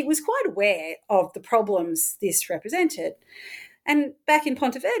 So he was quite aware of the problems this represented. And back in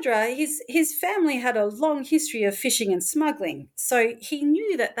Pontevedra, his family had a long history of fishing and smuggling. So he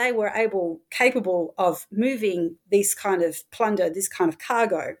knew that they were capable of moving this kind of plunder, this kind of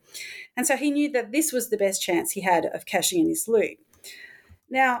cargo. And so he knew that this was the best chance he had of cashing in his loot.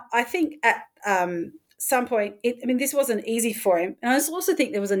 Now, I think at some point, this wasn't easy for him. And I also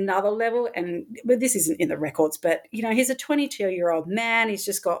think there was another level, but this isn't in the records, but, he's a 22-year-old man. He's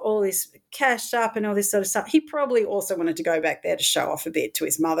just got all this cashed up and all this sort of stuff. He probably also wanted to go back there to show off a bit to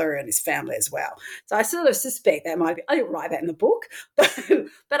his mother and his family as well. So I sort of suspect that might be, I didn't write that in the book,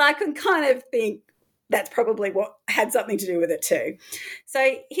 but I can kind of think that's probably what had something to do with it too.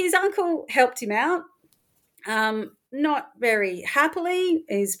 So his uncle helped him out. Not very happily.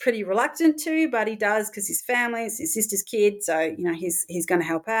 He's pretty reluctant to, but he does because his family, it's his sister's kid, so he's going to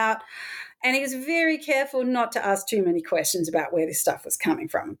help out. And he was very careful not to ask too many questions about where this stuff was coming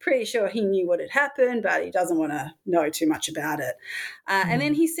from. I'm pretty sure he knew what had happened, but he doesn't want to know too much about it. And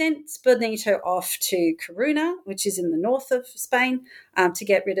then he sent Benito off to Coruna, which is in the north of Spain, to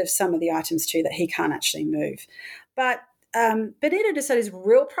get rid of some of the items too that he can't actually move. But Benito de Soto's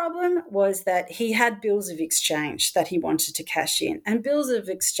real problem was that he had bills of exchange that he wanted to cash in. And bills of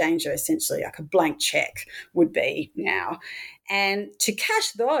exchange are essentially like a blank check would be now. And to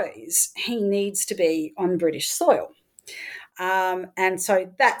cash those, he needs to be on British soil. And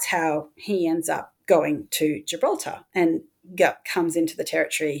so that's how he ends up going to Gibraltar and comes into the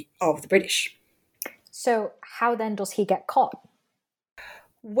territory of the British. So how then does he get caught?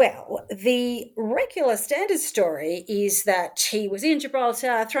 Well, the regular standard story is that he was in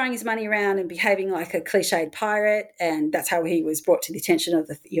Gibraltar throwing his money around and behaving like a cliched pirate, and that's how he was brought to the attention of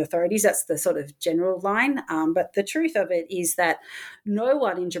the authorities. That's the sort of general line. But the truth of it is that no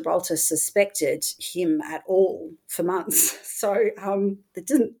one in Gibraltar suspected him at all for months. So it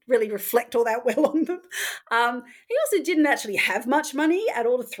didn't really reflect all that well on them. He also didn't actually have much money at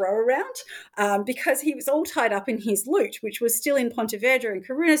all to throw around because he was all tied up in his loot, which was still in Pontevedra and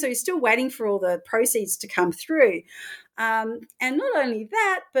Corunna, so he's still waiting for all the proceeds to come through. And not only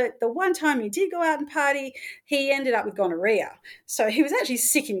that, but the one time he did go out and party, he ended up with gonorrhea. So he was actually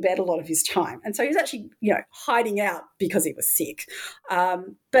sick in bed a lot of his time. And so he was actually, hiding out because he was sick.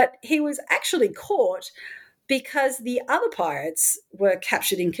 But he was actually caught because the other pirates were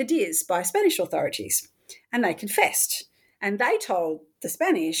captured in Cadiz by Spanish authorities, and they confessed. And they told the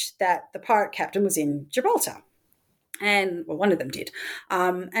Spanish that the pirate captain was in Gibraltar. And, well, one of them did.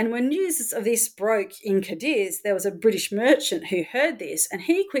 And when news of this broke in Cadiz, there was a British merchant who heard this, and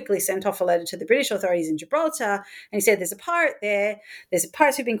he quickly sent off a letter to the British authorities in Gibraltar, and he said, there's a pirate there, there's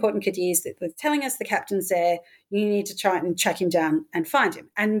pirates who've been caught in Cadiz, they're telling us the captain's there, you need to try and track him down and find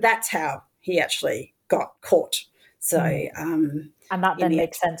him. And that's how he actually got caught. So, and that then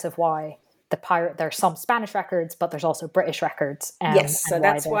makes sense of why the pirate, there's some Spanish records, but there's also British records. Yes, so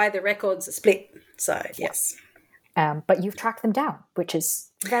that's why the records are split. So, yes. But you've tracked them down, which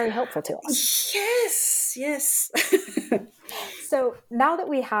is very helpful to us. Yes. So now that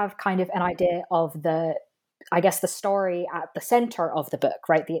we have kind of an idea of the story at the center of the book,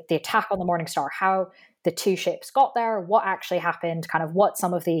 right? The attack on the Morning Star, how the two ships got there, what actually happened, kind of what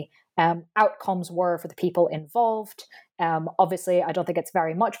some of the outcomes were for the people involved. Obviously, I don't think it's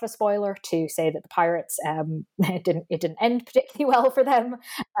very much of a spoiler to say that the pirates, it didn't end particularly well for them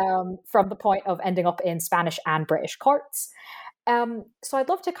from the point of ending up in Spanish and British courts. So I'd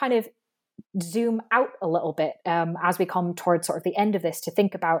love to kind of zoom out a little bit as we come towards sort of the end of this to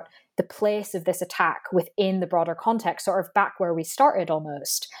think about the place of this attack within the broader context, sort of back where we started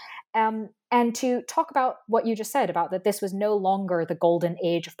almost. And to talk about what you just said about that this was no longer the golden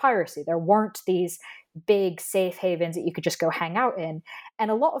age of piracy. There weren't these big safe havens that you could just go hang out in.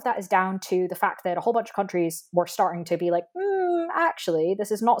 And a lot of that is down to the fact that a whole bunch of countries were starting to be like, actually,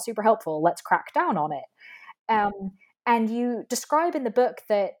 this is not super helpful. Let's crack down on it. And you describe in the book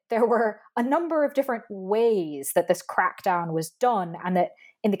that there were a number of different ways that this crackdown was done, and that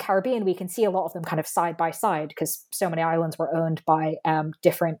in the Caribbean, we can see a lot of them kind of side by side because so many islands were owned by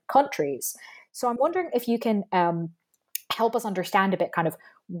different countries. So I'm wondering if you can help us understand a bit kind of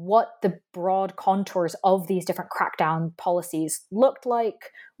what the broad contours of these different crackdown policies looked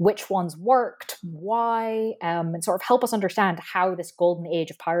like, which ones worked, why, and sort of help us understand how this golden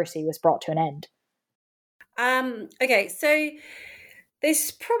age of piracy was brought to an end. Okay, so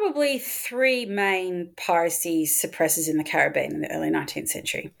there's probably three main piracy suppressors in the Caribbean in the early 19th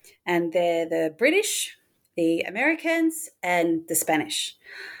century, and they're the British, the Americans, and the Spanish.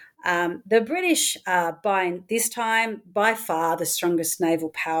 The British are by this time by far the strongest naval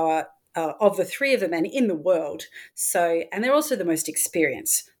power of the three of them and in the world. So, and they're also the most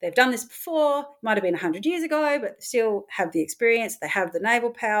experienced. They've done this before, might have been 100 years ago, but they still have the experience. They have the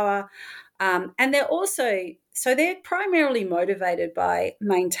naval power. And they're also, so they're primarily motivated by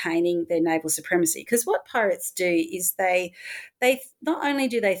maintaining their naval supremacy, because what pirates do is they not only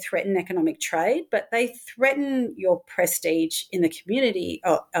do they threaten economic trade, but they threaten your prestige in the community,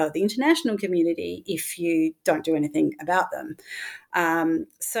 the international community, if you don't do anything about them.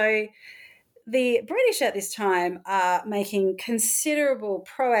 So the British at this time are making considerable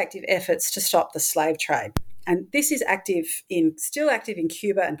proactive efforts to stop the slave trade. And this is still active in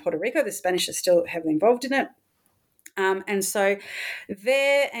Cuba and Puerto Rico. The Spanish are still heavily involved in it. And so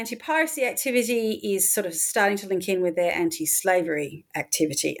their anti-piracy activity is sort of starting to link in with their anti-slavery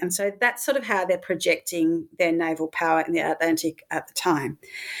activity. And so that's sort of how they're projecting their naval power in the Atlantic at the time.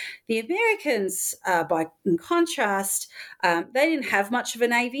 The Americans, in contrast, they didn't have much of a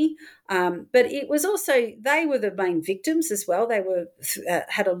navy, but it was also, they were the main victims as well. They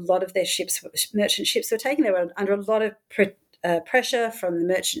had a lot of their ships, merchant ships were taken. They were under a lot of pressure from the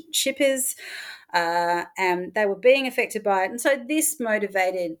merchant shippers, and they were being affected by it. And so this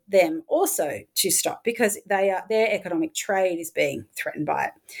motivated them also to stop, because their economic trade is being threatened by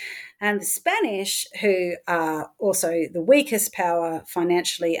it. And the Spanish, who are also the weakest power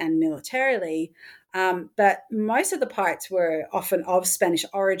financially and militarily, but most of the pirates were often of Spanish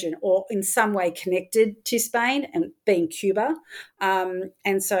origin or in some way connected to Spain, and being Cuba.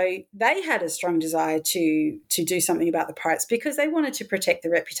 And so they had a strong desire to do something about the pirates, because they wanted to protect the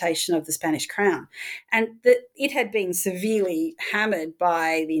reputation of the Spanish crown. And it had been severely hammered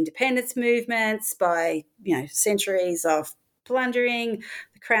by the independence movements, by centuries of plundering.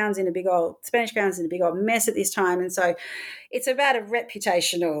 The Spanish crown's in a big old mess at this time. And so it's about a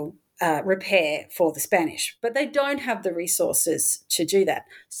reputational repair for the Spanish, but they don't have the resources to do that.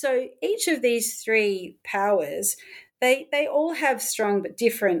 So each of these three powers, they all have strong but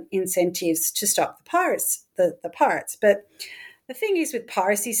different incentives to stop the pirates. But the thing is with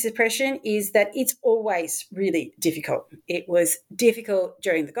piracy suppression is that it's always really difficult. It was difficult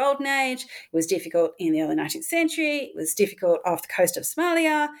during the Golden Age, it was difficult in the early 19th century, it was difficult off the coast of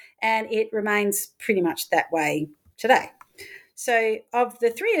Somalia, and it remains pretty much that way today. So of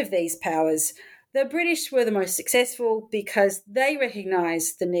the three of these powers, the British were the most successful because they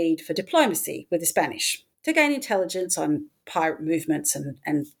recognised the need for diplomacy with the Spanish to gain intelligence on pirate movements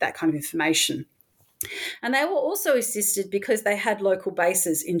and that kind of information. And they were also assisted because they had local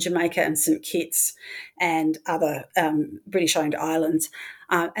bases in Jamaica and St Kitts and other British-owned islands.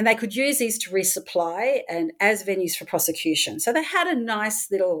 And they could use these to resupply and as venues for prosecution. So they had a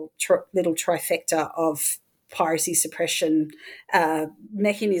nice little trifecta of piracy suppression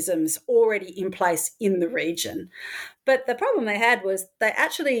mechanisms already in place in the region. But the problem they had was they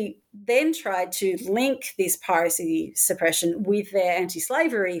actually then tried to link this piracy suppression with their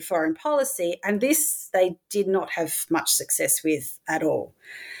anti-slavery foreign policy, and this they did not have much success with at all.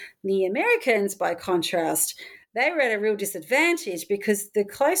 The Americans, by contrast, they were at a real disadvantage because the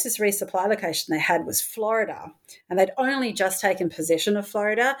closest resupply location they had was Florida, and they'd only just taken possession of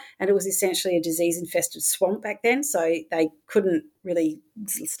Florida, and it was essentially a disease-infested swamp back then, so they couldn't really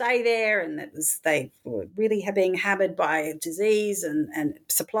stay there, and they were really being hammered by disease and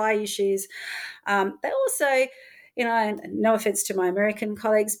supply issues. They also, no offense to my American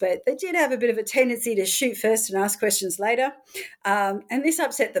colleagues, but they did have a bit of a tendency to shoot first and ask questions later, and this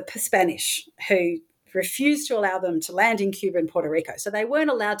upset the Spanish, who refused to allow them to land in Cuba and Puerto Rico. So they weren't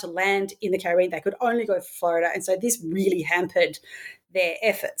allowed to land in the Caribbean. They could only go for Florida. And so this really hampered their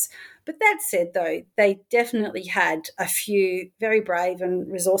efforts. But that said, though, they definitely had a few very brave and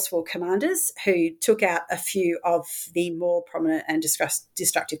resourceful commanders who took out a few of the more prominent and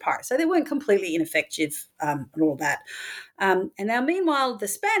destructive pirates. So they weren't completely ineffective and all that. And now, meanwhile, the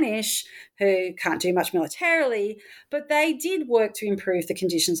Spanish, who can't do much militarily, but they did work to improve the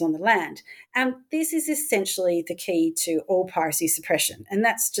conditions on the land. And this is essentially the key to all piracy suppression. And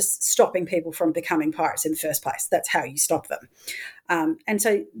that's just stopping people from becoming pirates in the first place. That's how you stop them. And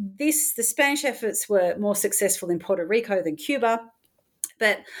so the Spanish efforts were more successful in Puerto Rico than Cuba.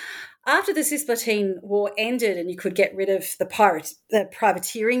 But after the Cisplatin War ended and you could get rid of the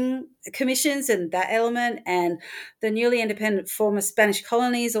privateering commissions and that element, and the newly independent former Spanish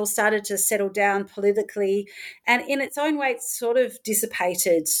colonies all started to settle down politically, and in its own way it sort of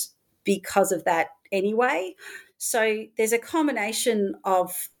dissipated because of that anyway. So there's a combination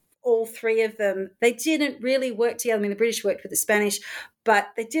of all three of them. They didn't really work together. I mean, the British worked with the Spanish, but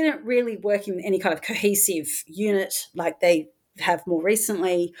they didn't really work in any kind of cohesive unit like they have more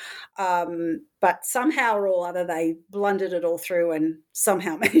recently. But somehow or all other, they blundered it all through and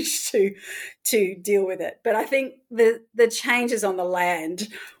somehow managed to deal with it. But I think the changes on the land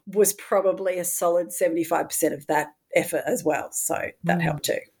was probably a solid 75% of that effort as well. So that helped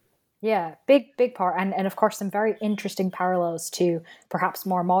too. Yeah, big part. And of course, some very interesting parallels to perhaps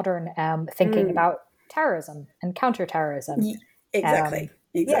more modern thinking about terrorism and counterterrorism. Exactly.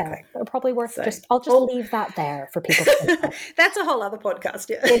 Yeah, probably worth I'll just leave that there for people to think about. That's a whole other podcast.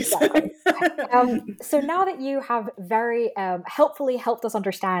 Yeah. Exactly. So now that you have very helpfully helped us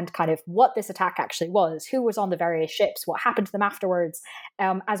understand kind of what this attack actually was, who was on the various ships, what happened to them afterwards,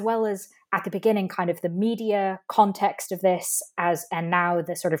 as well as at the beginning, kind of the media context of this, and now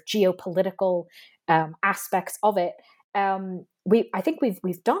the sort of geopolitical aspects of it. I think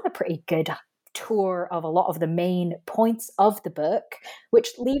we've done a pretty good tour of a lot of the main points of the book, which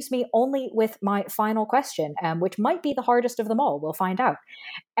leaves me only with my final question, which might be the hardest of them all. We'll find out.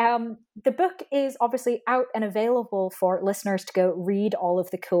 The book is obviously out and available for listeners to go read all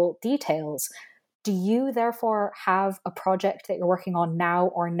of the cool details. Do you therefore have a project that you're working on now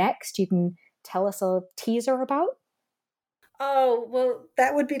or next you can tell us a teaser about? Oh, well,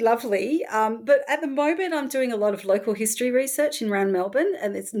 that would be lovely. But at the moment, I'm doing a lot of local history research in around Melbourne,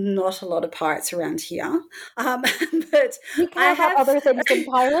 and there's not a lot of pirates around here. Um, but You I can't have other things than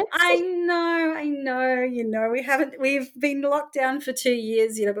pirates. I know, we've been locked down for 2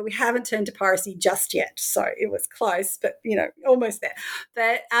 years, but we haven't turned to piracy just yet. So it was close, but, almost there.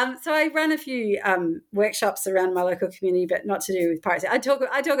 But so I run a few workshops around my local community, but not to do with piracy. I talk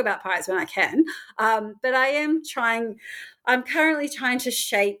about pirates when I can, but I'm currently trying to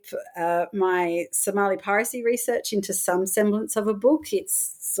shape my Somali piracy research into some semblance of a book.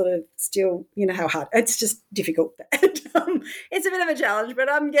 It's sort of still, how hard. It's just difficult. It's a bit of a challenge,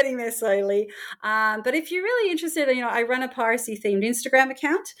 but I'm getting there slowly. But if you're really interested, I run a piracy-themed Instagram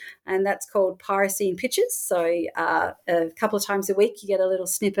account, and that's called Piracy in Pictures. So a couple of times a week, you get a little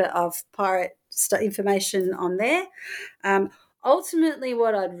snippet of pirate information on there. Ultimately,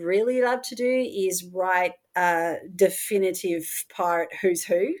 what I'd really love to do is write a definitive pirate who's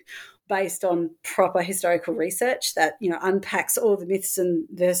who based on proper historical research that, unpacks all the myths and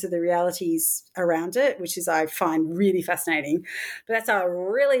versus the realities around it, which is I find really fascinating. But that's a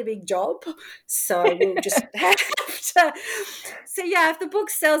really big job. So we'll just have to. So, yeah, if the book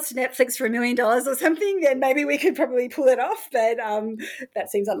sells to Netflix for $1 million or something, then maybe we could probably pull it off. But that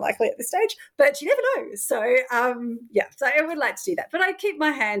seems unlikely at this stage. But you never know. So, so I would like to do that. But I keep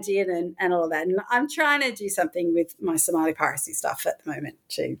my hand in and all of that. And I'm trying to do something with my Somali piracy stuff at the moment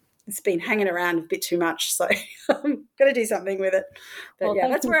too. It's been hanging around a bit too much, so I'm going to do something with it. But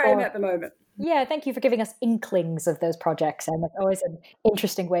that's where I'm at the moment. Yeah, thank you for giving us inklings of those projects, and it's always an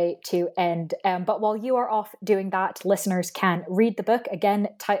interesting way to end. But while you are off doing that, listeners can read the book, again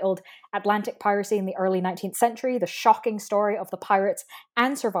titled Atlantic Piracy in the Early 19th Century, The Shocking Story of the Pirates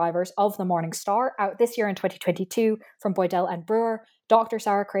and Survivors of the Morning Star, out this year in 2022 from Boydell and Brewer. Dr.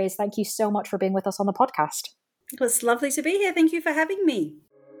 Sarah Craze, thank you so much for being with us on the podcast. It was lovely to be here. Thank you for having me.